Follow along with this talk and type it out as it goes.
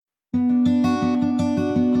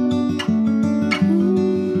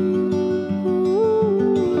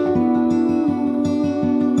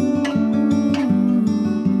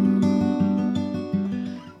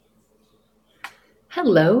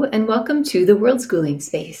Hello, and welcome to the World Schooling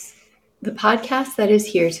Space, the podcast that is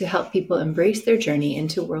here to help people embrace their journey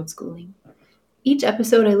into world schooling. Each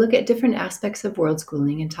episode, I look at different aspects of world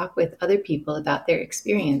schooling and talk with other people about their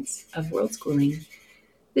experience of world schooling.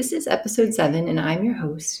 This is episode 7, and I'm your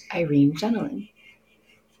host, Irene Genelin.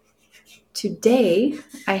 Today,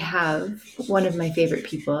 I have one of my favorite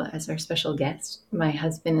people as our special guest, my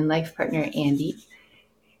husband and life partner, Andy.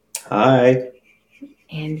 Hi.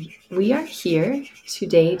 And we are here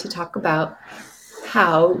today to talk about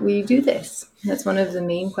how we do this. That's one of the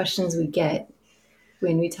main questions we get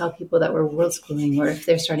when we tell people that we're world schooling, or if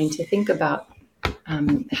they're starting to think about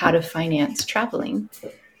how to finance traveling.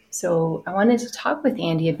 So I wanted to talk with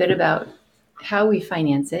Andy a bit about how we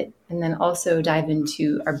finance it, and then also dive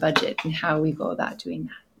into our budget and how we go about doing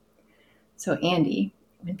that. So Andy,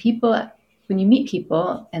 when you meet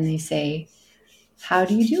people and they say, how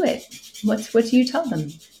do you do it? What do you tell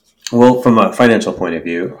them? Well, from a financial point of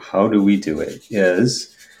view, how do we do it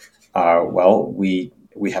is, we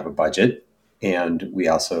have a budget, and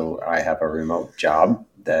I have a remote job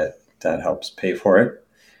that helps pay for it,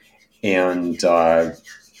 and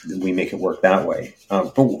we make it work that way.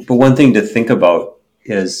 But one thing to think about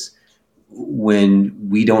is when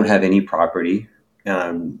we don't have any property,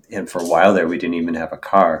 and for a while there we didn't even have a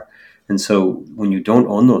car, and so when you don't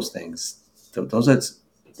own those things,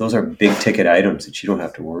 those are big ticket items that you don't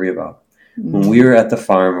have to worry about. Mm-hmm. When we were at the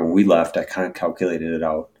farm, when we left, I kind of calculated it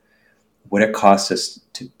out, what it cost us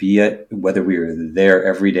to be at, whether we were there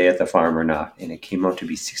every day at the farm or not. And it came out to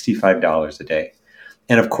be $65 a day.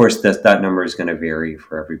 And of course, that number is going to vary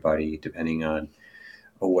for everybody, depending on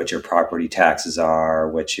what your property taxes are,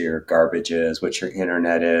 what your garbage is, what your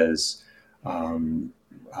internet is.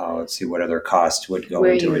 Let's see what other costs would go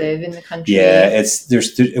where into you it. Live in the country. Yeah,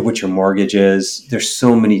 there's what your mortgage is. There's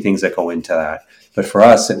so many things that go into that. But for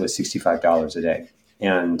us, it was $65 a day.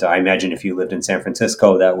 And I imagine if you lived in San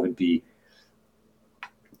Francisco, that would be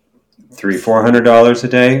 $300-$400 a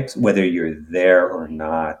day, whether you're there or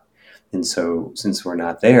not. And so since we're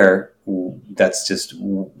not there, that's just,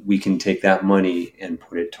 we can take that money and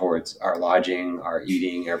put it towards our lodging, our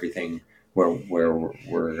eating, everything where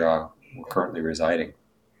we're currently residing.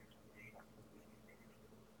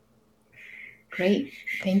 Great.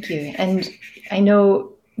 Thank you. And I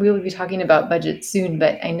know we will be talking about budget soon,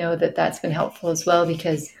 but I know that that's been helpful as well,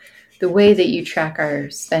 because the way that you track our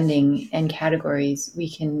spending and categories, we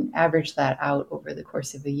can average that out over the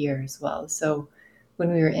course of a year as well. So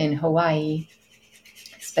when we were in Hawaii,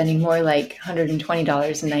 spending more like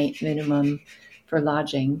 $120 a night minimum for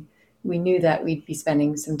lodging, we knew that we'd be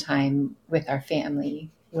spending some time with our family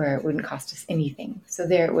where it wouldn't cost us anything. So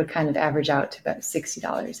there it would kind of average out to about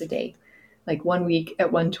 $60 a day. Like 1 week at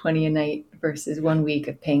 $120 a night versus 1 week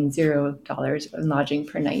of paying $0 in lodging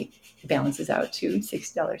per night balances out to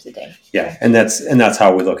 $60 a day. Yeah, and that's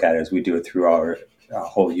how we look at it, is we do it through our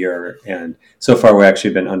whole year. And so far, we've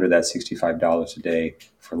actually been under that $65 a day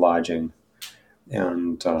for lodging,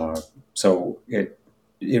 and so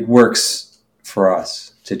it works for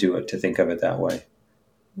us to do it, to think of it that way.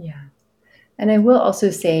 Yeah, and I will also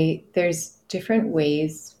say there's different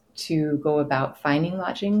ways to go about finding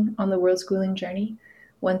lodging on the world schooling journey.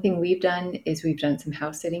 One thing we've done is we've done some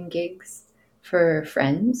house sitting gigs for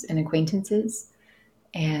friends and acquaintances,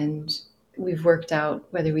 and we've worked out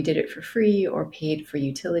whether we did it for free or paid for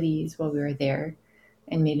utilities while we were there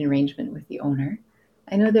and made an arrangement with the owner.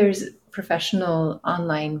 I know there's professional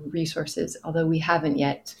online resources, although we haven't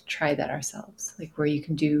yet tried that ourselves, like where you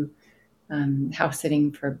can do house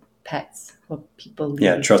sitting for pets while people leave.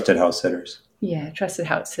 Yeah, trusted house sitters. Yeah, trusted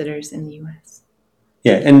house sitters in the U.S.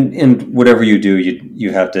 Yeah, and whatever you do,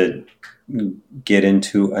 you have to get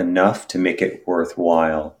into enough to make it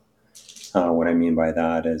worthwhile. What I mean by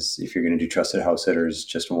that is, if you're going to do trusted house sitters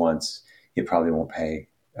just once, you probably won't pay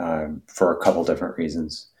for a couple different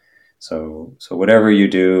reasons. So whatever you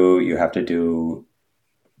do, you have to do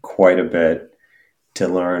quite a bit to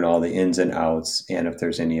learn all the ins and outs, and if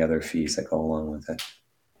there's any other fees that go along with it.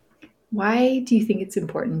 Why do you think it's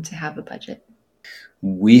important to have a budget?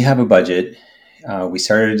 We have a budget. We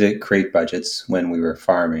started to create budgets when we were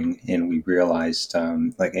farming, and we realized,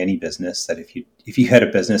 like any business, that if you had a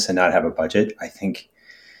business and not have a budget, I think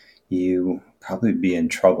you probably be in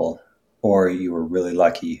trouble, or you were really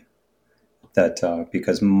lucky that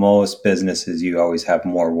because most businesses, you always have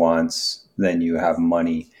more wants than you have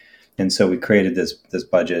money. And so we created this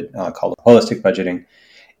budget called holistic budgeting,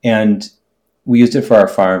 and we used it for our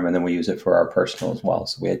farm, and then we used it for our personal as well.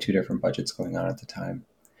 So we had 2 different budgets going on at the time.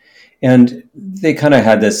 And they kind of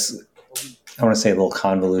had this, I want to say, a little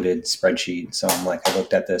convoluted spreadsheet. So I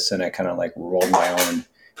looked at this and I kind of like rolled my own,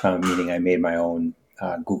 meaning I made my own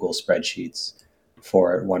Google spreadsheets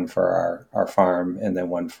for it, one for our farm and then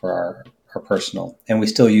one for our personal. And we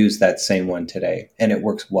still use that same one today, and it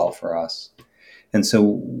works well for us. And so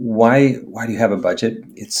why do you have a budget?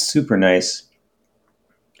 It's super nice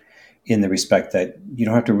in the respect that you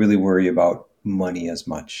don't have to really worry about money as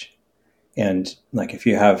much. And like if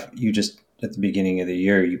you just at the beginning of the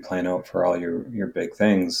year, you plan out for all your big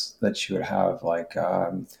things that you would have, like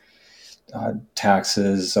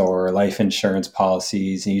taxes or life insurance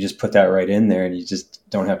policies, and you just put that right in there, and you just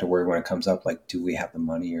don't have to worry when it comes up, like, do we have the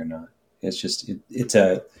money or not? It's just it's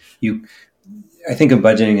a you. I think of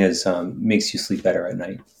budgeting as makes you sleep better at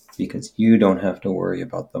night because you don't have to worry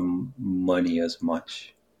about the money as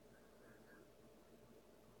much.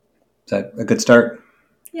 Is that a good start?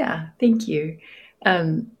 Yeah, thank you.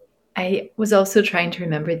 I was also trying to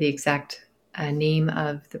remember the exact name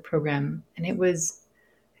of the program, and I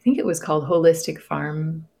think it was called Holistic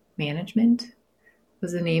Farm Management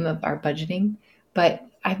was the name of our budgeting. But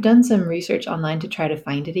I've done some research online to try to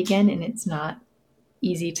find it again, and it's not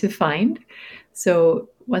easy to find. So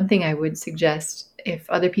one thing I would suggest if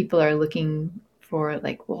other people are looking for,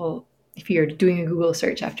 like, well, if you're doing a Google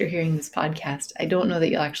search after hearing this podcast, I don't know that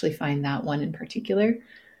you'll actually find that one in particular.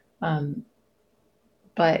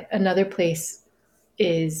 But another place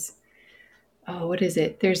is, oh, what is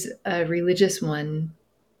it? There's a religious one,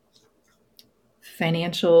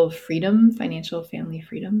 financial family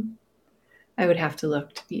freedom. I would have to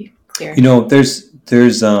look to be clear. There's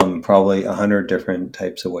probably 100 different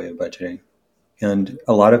types of way of budgeting, and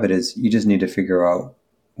a lot of it is you just need to figure out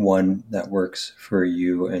one that works for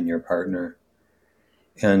you and your partner,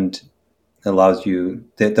 and allows you.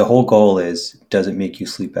 The whole goal is, does it make you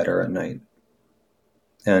sleep better at night?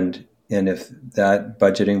 And if that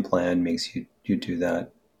budgeting plan makes you do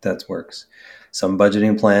that, that works. Some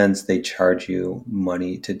budgeting plans, they charge you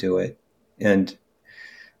money to do it, and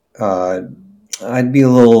I'd be a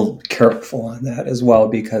little careful on that as well,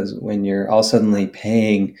 because when you're all suddenly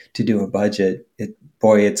paying to do a budget,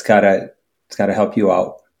 it's gotta help you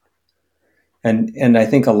out. And I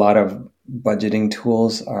think a lot of budgeting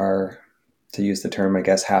tools are, to use the term, I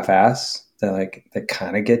guess, half-ass. That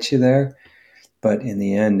kind of get you there, but in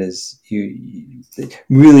the end, is you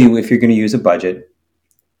really, if you're going to use a budget,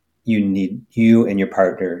 you and your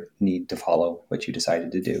partner need to follow what you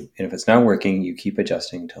decided to do. And if it's not working, you keep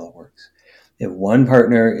adjusting until it works. If one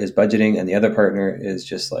partner is budgeting and the other partner is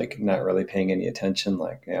just like not really paying any attention,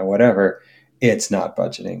 like, yeah, whatever, it's not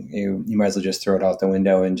budgeting. You might as well just throw it out the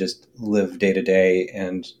window and just live day to day.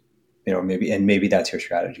 And maybe that's your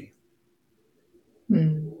strategy.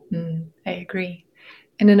 I agree.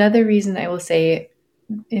 And another reason I will say,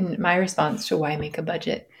 in my response to why make a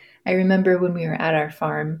budget, I remember when we were at our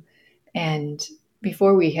farm and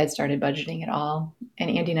before we had started budgeting at all,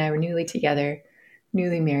 and Andy and I were newly together,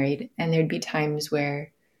 newly married, and there'd be times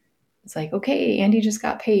where it's like, okay, Andy just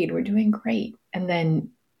got paid, we're doing great. And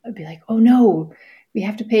then I'd be like, oh no, we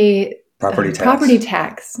have to pay property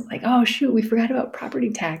tax. Like, oh shoot, we forgot about property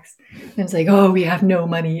tax. And it's like, oh, we have no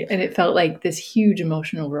money. And it felt like this huge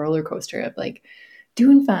emotional roller coaster of like,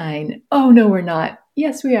 doing fine. Oh no, we're not.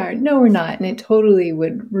 Yes, we are. No, we're not. And it totally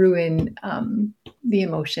would ruin the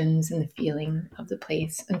emotions and the feeling of the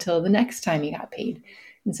place until the next time you got paid.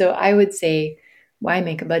 And so I would say, why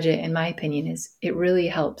make a budget, in my opinion, is it really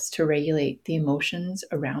helps to regulate the emotions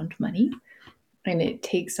around money. And it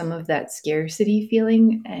takes some of that scarcity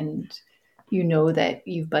feeling, and you know that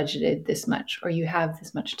you've budgeted this much or you have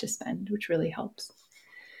this much to spend, which really helps.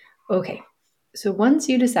 Okay, so once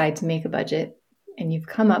you decide to make a budget and you've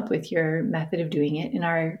come up with your method of doing it, in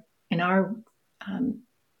our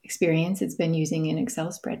experience, it's been using an Excel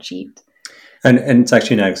spreadsheet. And it's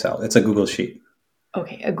actually not Excel, it's a Google Sheet.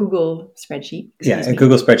 Okay, a Google spreadsheet. A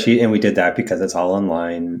Google spreadsheet. And we did that because it's all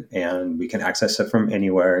online and we can access it from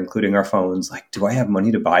anywhere, including our phones. Like, do I have money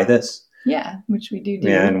to buy this? Yeah, which we do.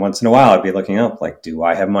 Yeah, and once in a while I'd be looking up, like, do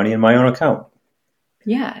I have money in my own account?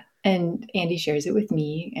 Yeah, and Andy shares it with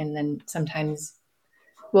me. And then sometimes,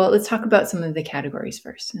 well, let's talk about some of the categories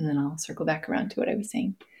first, and then I'll circle back around to what I was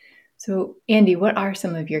saying. So, Andy, what are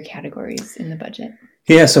some of your categories in the budget?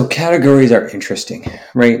 Yeah, so categories are interesting,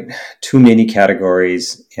 right? Too many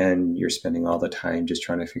categories, and you're spending all the time just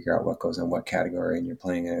trying to figure out what goes in what category, and you're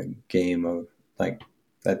playing a game of like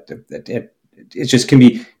that. It just can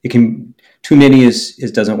be. It can too many is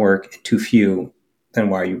doesn't work. And too few, then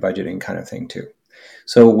why are you budgeting? Kind of thing too.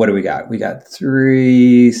 So what do we got? We got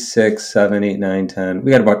 3, 6, 7, 8, 9, 10. We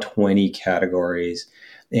got about 20 categories.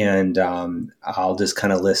 And I'll just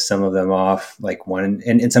kind of list some of them off, like one,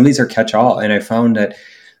 and some of these are catch-all. And I found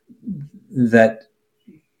that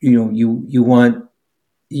you want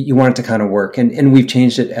you want it to kind of work. And we've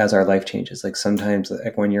changed it as our life changes. Like sometimes,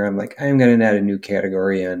 like 1 year, I'm like, I'm going to add a new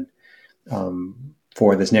category in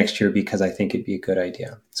for this next year because I think it'd be a good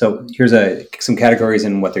idea. So here's some categories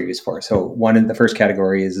and what they're used for. So one in the first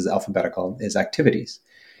category is alphabetical, is activities.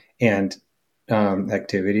 And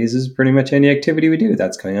activities is pretty much any activity we do.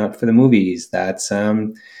 That's going out for the movies. That's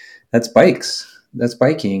bikes. That's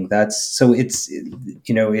biking.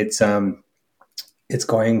 It's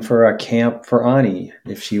going for a camp for Ani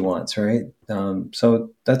if she wants, right?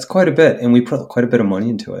 So that's quite a bit, and we put quite a bit of money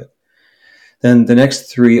into it. Then the next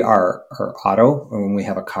three are auto, when we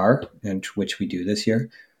have a car, and which we do this year,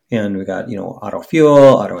 and we got auto fuel,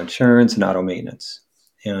 auto insurance, and auto maintenance,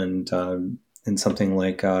 and something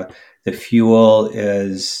like the fuel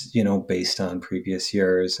is based on previous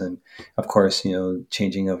years, and of course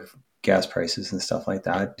changing of gas prices and stuff like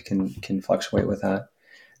that can fluctuate with that.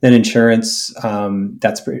 Then insurance,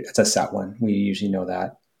 that's a set one. We usually know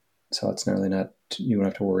that, so it's really not, you don't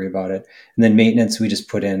have to worry about it. And then maintenance, we just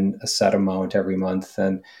put in a set amount every month,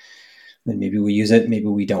 and then maybe we use it, maybe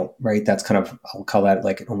we don't. Right? That's kind of, I'll call that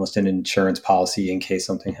like almost an insurance policy in case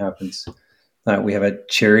something happens. We have a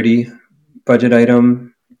charity budget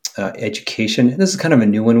item, education. This is kind of a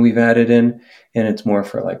new one we've added in, and it's more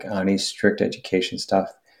for like Ani's strict education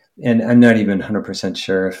stuff. And I'm not even 100%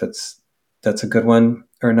 sure if that's a good one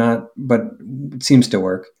or not, but it seems to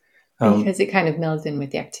work. Because it kind of melds in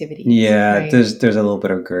with the activities. Yeah, right? there's a little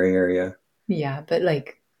bit of gray area. Yeah, but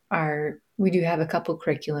like we do have a couple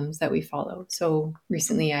curriculums that we follow. So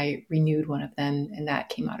recently I renewed one of them, and that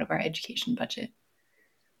came out of our education budget.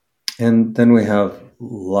 And then we have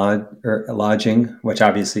lodging, which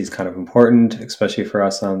obviously is kind of important, especially for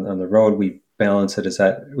us on the road. We balance it as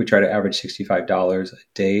that we try to average $65 a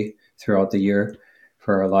day throughout the year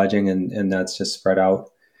for our lodging, and that's just spread out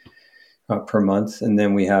per month. And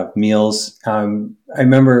then we have meals. I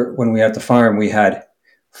remember when we were at the farm, we had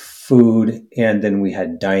food and then we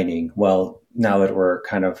had dining. Well, now that we're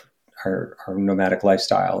kind of our nomadic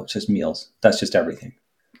lifestyle, it's just meals. That's just everything.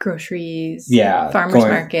 Groceries, yeah, farmer's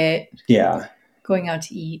market, yeah, going out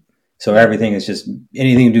to eat. So everything is just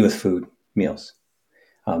anything to do with food, meals,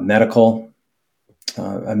 medical,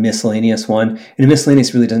 a miscellaneous one. And a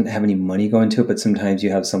miscellaneous really doesn't have any money going to it, but sometimes you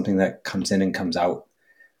have something that comes in and comes out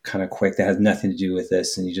kind of quick that has nothing to do with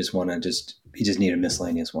this, and you just need a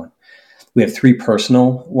miscellaneous one. We have three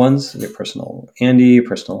personal ones. We have personal Andy,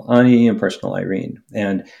 personal Ani, and personal Irene.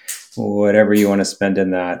 And whatever you want to spend in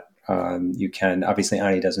that, you can. Obviously,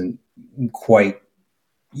 Ani doesn't quite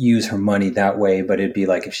use her money that way, but it'd be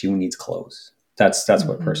like if she needs clothes. That's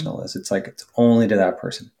what personal is. It's like it's only to that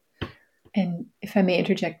person. And if I may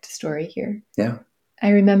interject a story here. Yeah.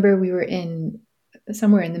 I remember we were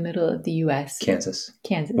somewhere in the middle of the U.S. Kansas.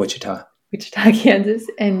 Wichita, Kansas.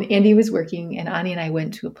 And Andy was working, and Ani and I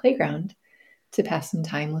went to a playground to pass some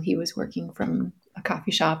time while he was working from a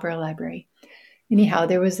coffee shop or a library. Anyhow,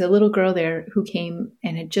 there was a little girl there who came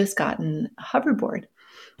and had just gotten a hoverboard.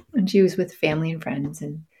 And she was with family and friends,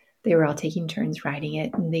 and they were all taking turns riding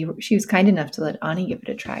it. And she was kind enough to let Ani give it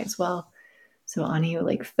a try as well. So Ani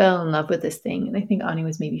fell in love with this thing. And I think Ani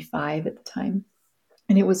was maybe 5 at the time.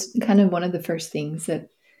 And it was kind of one of the first things that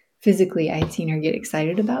physically I had seen her get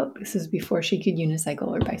excited about. This is before she could unicycle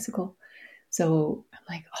or bicycle. So I'm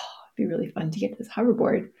like, oh, it'd be really fun to get this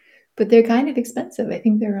hoverboard. But they're kind of expensive. I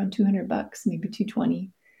think they're around $200, maybe $220.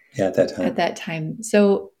 Yeah, at that time.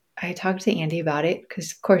 So I talked to Andy about it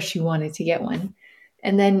because, of course, she wanted to get one.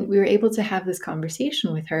 And then we were able to have this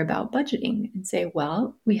conversation with her about budgeting and say,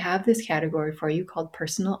 well, we have this category for you called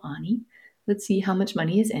Personal Ani. Let's see how much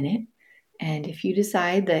money is in it. And if you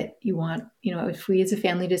decide that you want, if we as a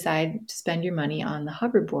family decide to spend your money on the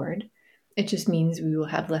hoverboard, it just means we will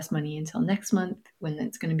have less money until next month when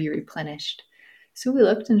it's going to be replenished. So we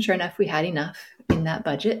looked, and sure enough, we had enough in that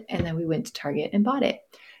budget. And then we went to Target and bought it.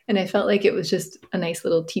 And I felt like it was just a nice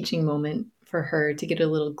little teaching moment for her to get a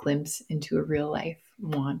little glimpse into a real life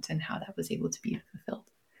want and how that was able to be fulfilled.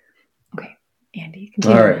 Okay, Andy,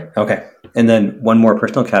 continue. All right. Okay. And then one more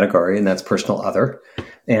personal category, and that's personal other.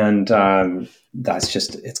 And that's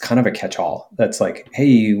just, it's kind of a catch-all. That's like,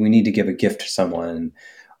 hey, we need to give a gift to someone,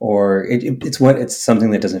 or it's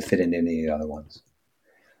something that doesn't fit into any of the other ones.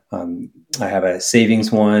 I have a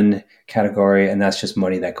savings one category, and that's just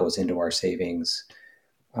money that goes into our savings.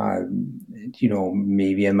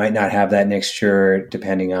 Maybe I might not have that next year,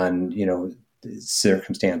 depending on,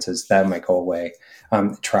 circumstances. That might go away.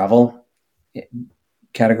 Travel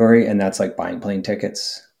category, and that's like buying plane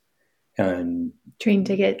tickets and train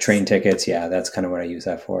tickets. Yeah, that's kind of what I use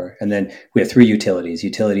that for. And then we have 3 utilities: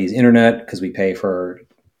 internet, because we pay for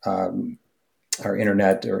our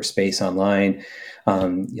internet or space online,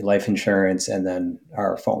 life insurance, and then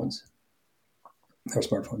our phones, our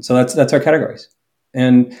smartphones. So that's our categories.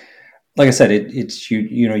 And like I said, it's you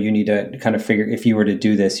need to kind of figure, if you were to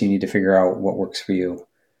do this, you need to figure out what works for you,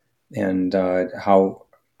 and how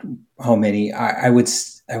many. I would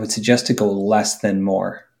suggest to go less than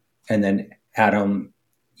more, and then add them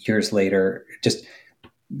years later. Just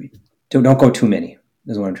don't go too many.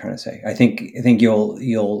 Is what I'm trying to say. I think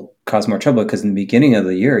you'll cause more trouble, because in the beginning of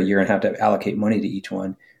the year you're gonna have to allocate money to each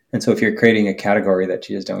one, and so if you're creating a category that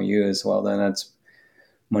you just don't use, well, then that's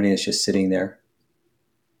money that's just sitting there.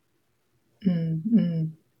 Mm-hmm.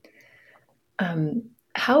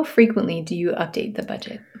 How frequently do you update the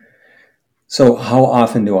budget? So how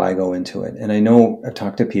often do I go into it? And I know I've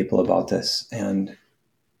talked to people about this, and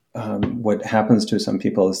what happens to some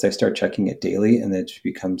people is they start checking it daily, and it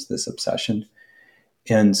becomes this obsession.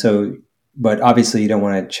 And so, but obviously you don't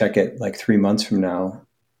want to check it like 3 months from now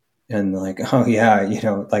and like, oh yeah,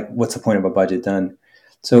 like what's the point of a budget then?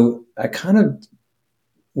 So I kind of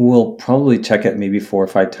will probably check it maybe 4 or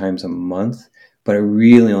 5 times a month, but I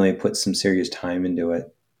really only put some serious time into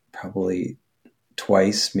it, probably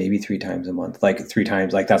twice, maybe 3 times a month. Like 3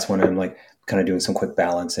 times, like that's when I'm like kind of doing some quick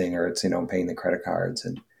balancing, or it's paying the credit cards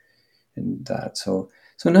and that. So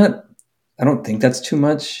not. I don't think that's too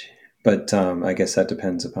much, but I guess that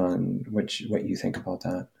depends upon what you think about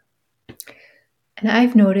that. And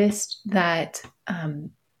I've noticed that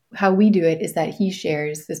how we do it is that he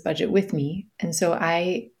shares this budget with me. And so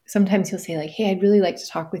sometimes he'll say, like, hey, I'd really like to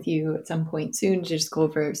talk with you at some point soon to just go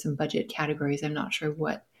over some budget categories. I'm not sure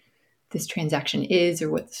what this transaction is or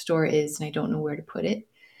what the store is, and I don't know where to put it.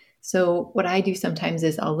 So what I do sometimes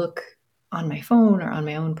is I'll look on my phone or on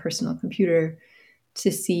my own personal computer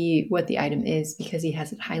to see what the item is, because he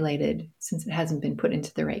has it highlighted since it hasn't been put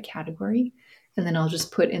into the right category. And then I'll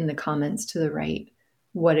just put in the comments to the right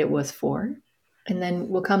what it was for. And then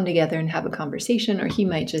we'll come together and have a conversation, or he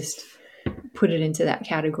might just put it into that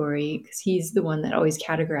category because he's the one that always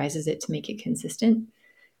categorizes it to make it consistent.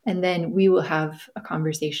 And then we will have a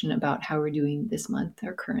conversation about how we're doing this month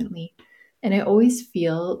or currently. And I always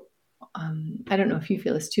feel, I don't know if you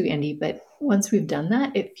feel this too, Andy, but once we've done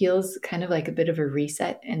that, it feels kind of like a bit of a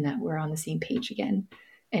reset, and that we're on the same page again.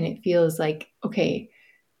 And it feels like, okay,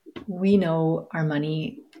 we know our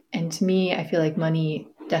money. And to me, I feel like money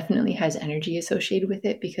definitely has energy associated with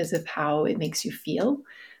it because of how it makes you feel.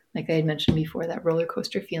 Like I had mentioned before, that roller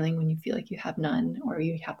coaster feeling when you feel like you have none or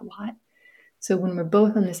you have a lot. So when we're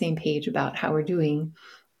both on the same page about how we're doing,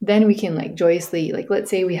 then we can like joyously, like, let's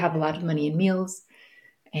say we have a lot of money in meals,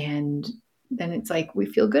 and then it's like we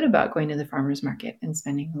feel good about going to the farmer's market and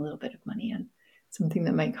spending a little bit of money on something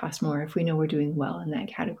that might cost more if we know we're doing well in that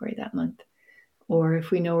category that month. Or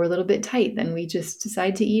if we know we're a little bit tight, then we just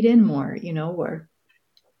decide to eat in more, or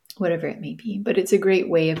whatever it may be. But it's a great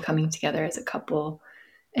way of coming together as a couple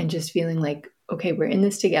and just feeling like, okay, we're in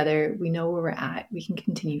this together. We know where we're at. We can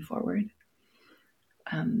continue forward.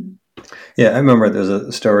 Yeah, I remember there's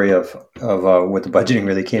a story of what the budgeting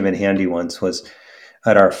really came in handy once was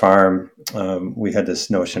at our farm. We had this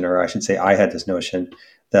notion, or I should say, I had this notion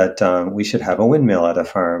that we should have a windmill at a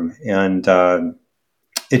farm, and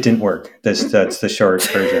it didn't work. That's the short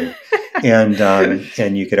version,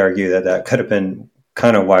 and you could argue that could have been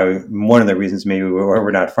kind of why one of the reasons maybe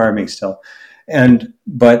we're not farming still,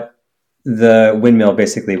 but the windmill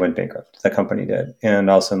basically went bankrupt. The company did, and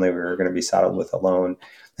all of a sudden we were going to be saddled with a loan,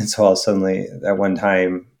 and so all of a sudden at one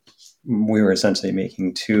time we were essentially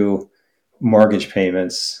making two mortgage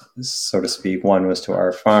payments, so to speak. One was to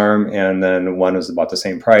our farm, and then one was about the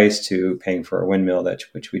same price to paying for a windmill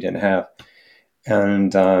which we didn't have.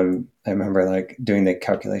 And I remember like doing the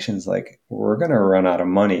calculations, like we're going to run out of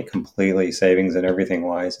money completely, savings and everything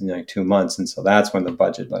wise, in like 2 months. And so that's when the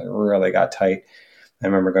budget like really got tight. I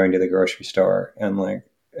remember going to the grocery store, and like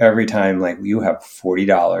every time, like you have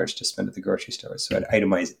 $40 to spend at the grocery store. So I'd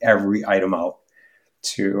itemize every item out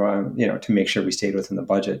to make sure we stayed within the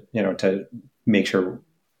budget, to make sure,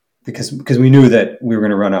 because we knew that we were going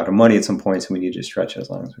to run out of money at some point, so we needed to stretch it as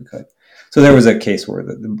long as we could. So there was a case where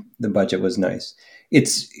the budget was nice.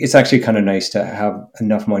 It's actually kind of nice to have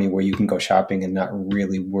enough money where you can go shopping and not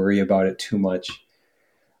really worry about it too much.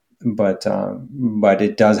 But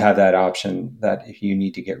it does have that option that if you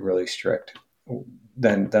need to get really strict,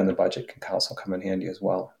 then the budget can also come in handy as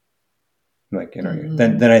well. Like Mm-hmm.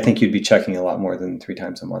 then I think you'd be checking a lot more than 3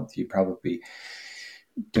 times a month. You'd probably be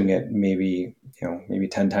doing it maybe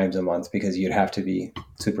 10 times a month, because you'd have to be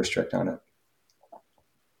super strict on it.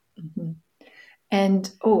 Mm-hmm.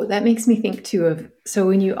 And that makes me think too of, so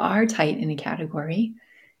when you are tight in a category,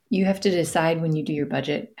 you have to decide when you do your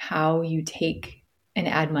budget how you take and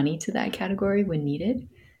add money to that category when needed.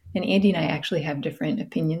 And Andy and I actually have different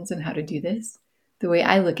opinions on how to do this. The way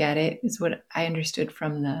I look at it is what I understood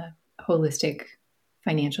from the holistic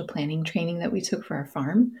financial planning training that we took for our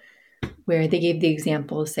farm, where they gave the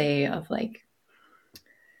example, say, of like,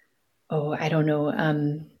 oh, I don't know,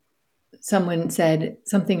 someone said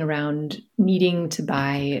something around needing to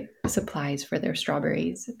buy supplies for their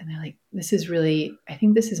strawberries. And they're like, I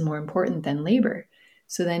think this is more important than labor.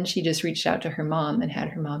 So then she just reached out to her mom and had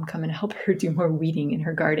her mom come and help her do more weeding in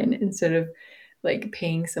her garden instead of like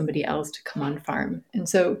paying somebody else to come on farm. And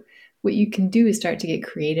so what you can do is start to get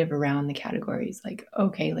creative around the categories. Like,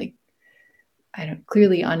 okay, like I don't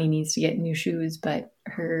clearly Ani needs to get new shoes, but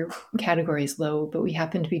her category is low, but we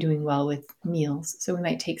happen to be doing well with meals. So we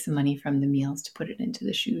might take some money from the meals to put it into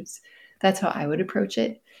the shoes. That's how I would approach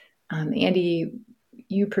it. Andy,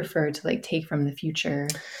 you prefer to like take from the future.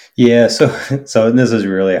 Yeah. So this is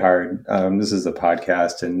really hard. This is a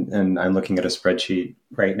podcast and I'm looking at a spreadsheet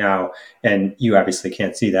right now and you obviously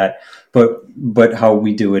can't see that, but how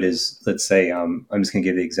we do it is, let's say, I'm just going to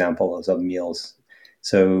give the example of meals.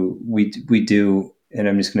 So we do, and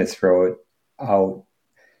I'm just going to throw it out.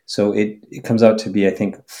 So it comes out to be, I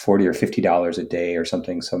think, $40 or $50 a day or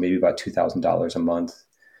something. So maybe about $2,000 a month.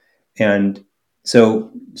 And so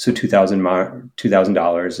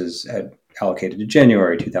 $2,000 is allocated to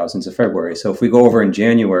January, 2000 to February. So if we go over in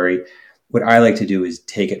January, what I like to do is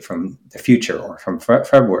take it from the future or from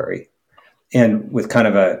February, and with kind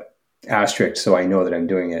of a asterisk, so I know that I'm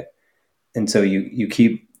doing it. And so you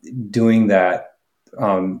keep doing that.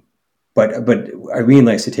 But Irene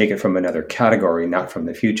likes to take it from another category, not from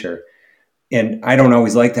the future. And I don't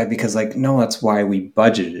always like that because, like, no, that's why we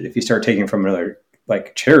budgeted. If you start taking from another,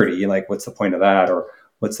 like, charity, like, what's the point of that? Or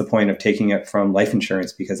what's the point of taking it from life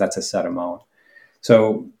insurance because that's a set amount?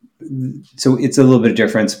 So it's a little bit of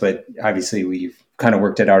difference, but obviously we've kind of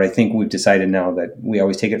worked it out. I think we've decided now that we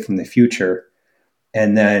always take it from the future,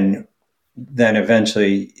 and then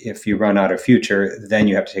eventually, if you run out of future, then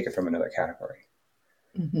you have to take it from another category.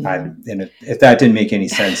 Mm-hmm. And if that didn't make any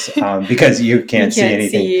sense, because you can't see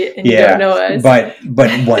anything, and you don't know us. But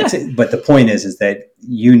the point is that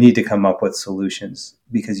you need to come up with solutions,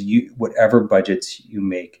 because whatever budgets you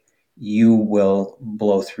make, you will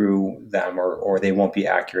blow through them, or they won't be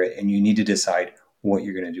accurate, and you need to decide what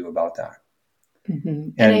you're going to do about that. Mm-hmm.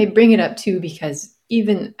 And I bring it up too because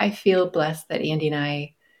even I feel blessed that Andy and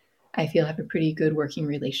I feel have a pretty good working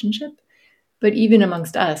relationship. But even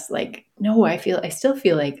amongst us, like, no, I still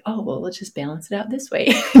feel like, oh, well, let's just balance it out this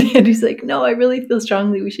way. And he's like, no, I really feel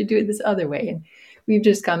strongly we should do it this other way. And we've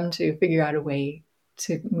just come to figure out a way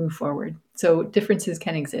to move forward. So differences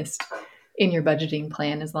can exist in your budgeting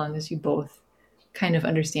plan as long as you both kind of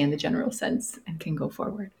understand the general sense and can go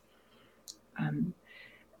forward.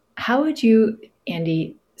 How would you,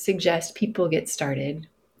 Andy, suggest people get started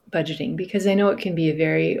budgeting? Because I know it can be a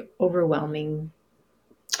very overwhelming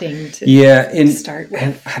thing to start with.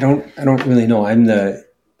 And I don't really know. I'm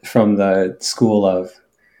from the school of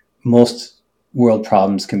most world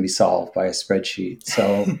problems can be solved by a spreadsheet.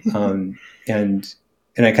 So and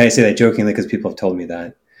I kind of say that jokingly because people have told me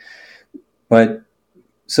that. But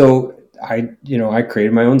so I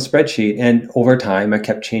created my own spreadsheet, and over time I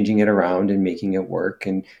kept changing it around and making it work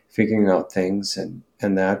and figuring out things and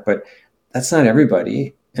that. But that's not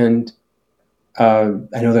everybody. And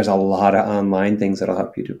I know there's a lot of online things that'll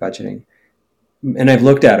help you do budgeting, and I've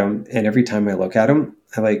looked at them, and every time I look at them,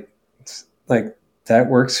 I like that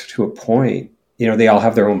works to a point. They all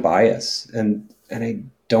have their own bias, and I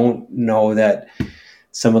don't know that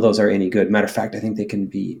some of those are any good. Matter of fact, I think they can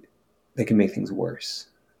make things worse.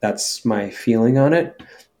 That's my feeling on it.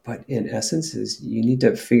 But in essence, is you need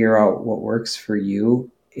to figure out what works for you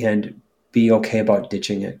and be okay about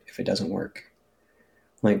ditching it if it doesn't work.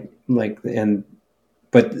 But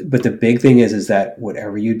the big thing is that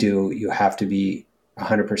whatever you do, you have to be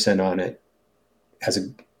 100% on it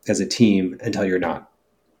as a team until you're not,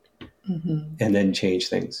 mm-hmm. and then change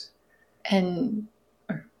things.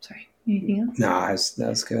 Sorry, anything else? No,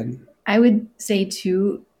 that's good. I would say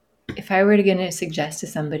too, if I were going to suggest to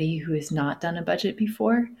somebody who has not done a budget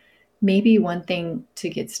before, maybe one thing to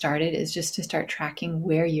get started is just to start tracking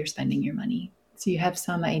where you're spending your money, so you have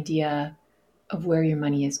some idea of where your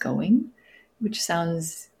money is going, which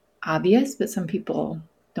sounds obvious, but some people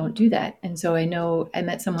don't do that. And so I know I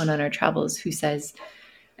met someone on our travels who says,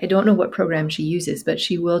 I don't know what program she uses, but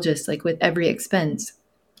she will just, like, with every expense,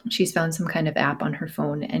 she's found some kind of app on her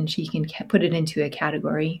phone and she can put it into a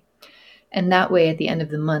category. And that way, at the end of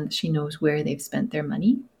the month, she knows where they've spent their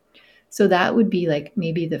money. So that would be like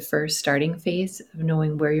maybe the first starting phase of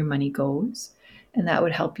knowing where your money goes. And that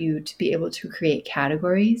would help you to be able to create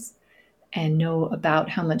categories and know about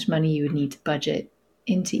how much money you would need to budget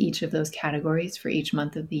into each of those categories for each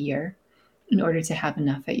month of the year in order to have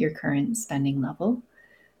enough at your current spending level.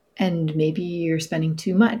 And maybe you're spending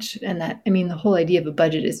too much. And that, I mean, the whole idea of a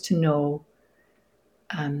budget is to know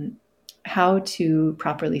how to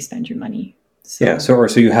properly spend your money. Yeah. So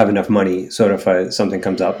you have enough money. So if something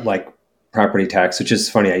comes up like property tax, which is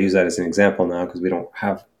funny, I use that as an example now because we don't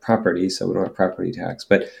have property, so we don't have property tax.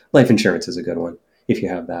 But life insurance is a good one if you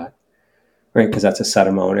have that, right? Because that's a set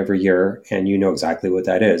amount every year, and you know exactly what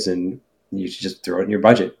that is, and you should just throw it in your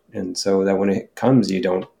budget, and so that when it comes, you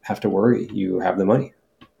don't have to worry. You have the money.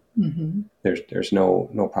 Mm-hmm. There's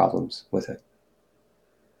no problems with it.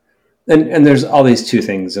 And there's all these two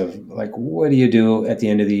things of like, what do you do at the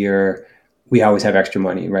end of the year? We always have extra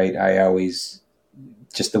money, right? I always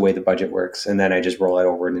just the way the budget works, and then I just roll it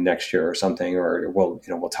over into next year or something, or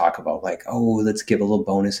we'll talk about like, oh, let's give a little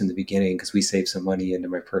bonus in the beginning because we saved some money into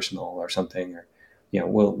my personal or something, or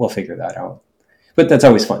we'll figure that out. But that's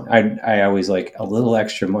always fun. I always like a little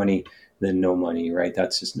extra money than no money, right?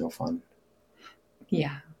 That's just no fun.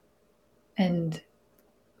 Yeah. And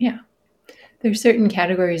yeah, there's certain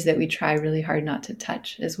categories that we try really hard not to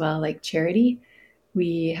touch as well, like charity.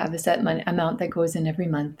 We have a set amount that goes in every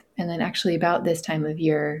month. And then actually about this time of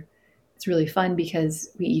year, it's really fun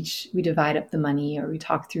because we divide up the money, or we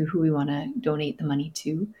talk through who we want to donate the money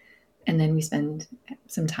to. And then we spend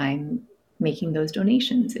some time making those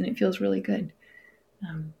donations, and it feels really good.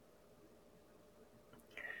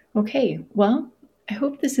 Okay, well, I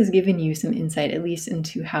hope this has given you some insight, at least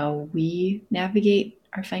into how we navigate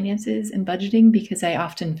our finances and budgeting, because I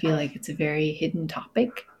often feel like it's a very hidden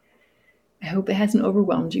topic. I hope it hasn't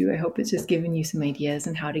overwhelmed you. I hope it's just given you some ideas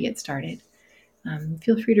on how to get started.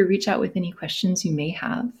 Feel free to reach out with any questions you may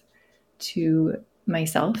have to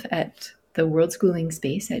myself at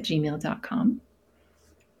theworldschoolingspace@gmail.com.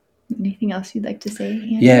 Anything else you'd like to say,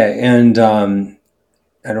 Andy? Yeah, and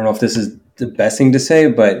I don't know if this is the best thing to say,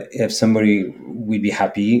 but if somebody, we'd be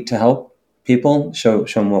happy to help people, show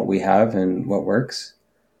them what we have and what works.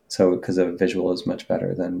 So because a visual is much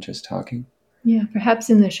better than just talking. Yeah,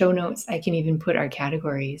 perhaps in the show notes, I can even put our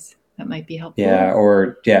categories. That might be helpful.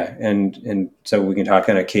 Yeah, and so we can talk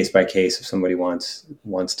on a case by case if somebody wants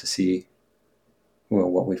to see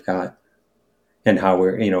what we've got and how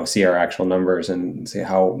we're see our actual numbers and see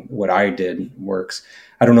how what I did works.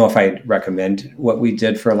 I don't know if I'd recommend what we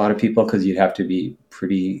did for a lot of people because you'd have to be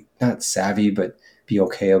pretty not savvy, but be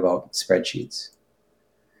okay about spreadsheets.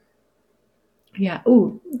 Yeah.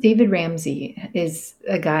 Oh, David Ramsey is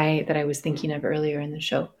a guy that I was thinking of earlier in the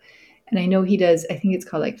show. And I know he does, I think it's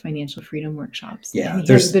called like financial freedom workshops. Yeah. And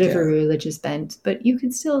he has a bit of a religious bent, but you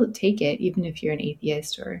could still take it even if you're an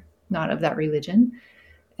atheist or not of that religion.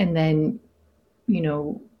 And then,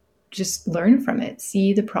 just learn from it,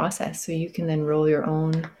 see the process so you can then roll your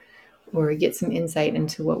own or get some insight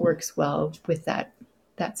into what works well with that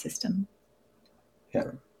system.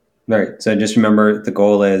 Yeah. All right. So just remember the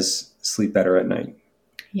goal is sleep better at night.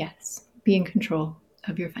 Yes. Be in control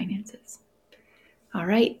of your finances. All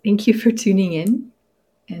right. Thank you for tuning in.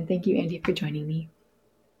 And thank you, Andy, for joining me.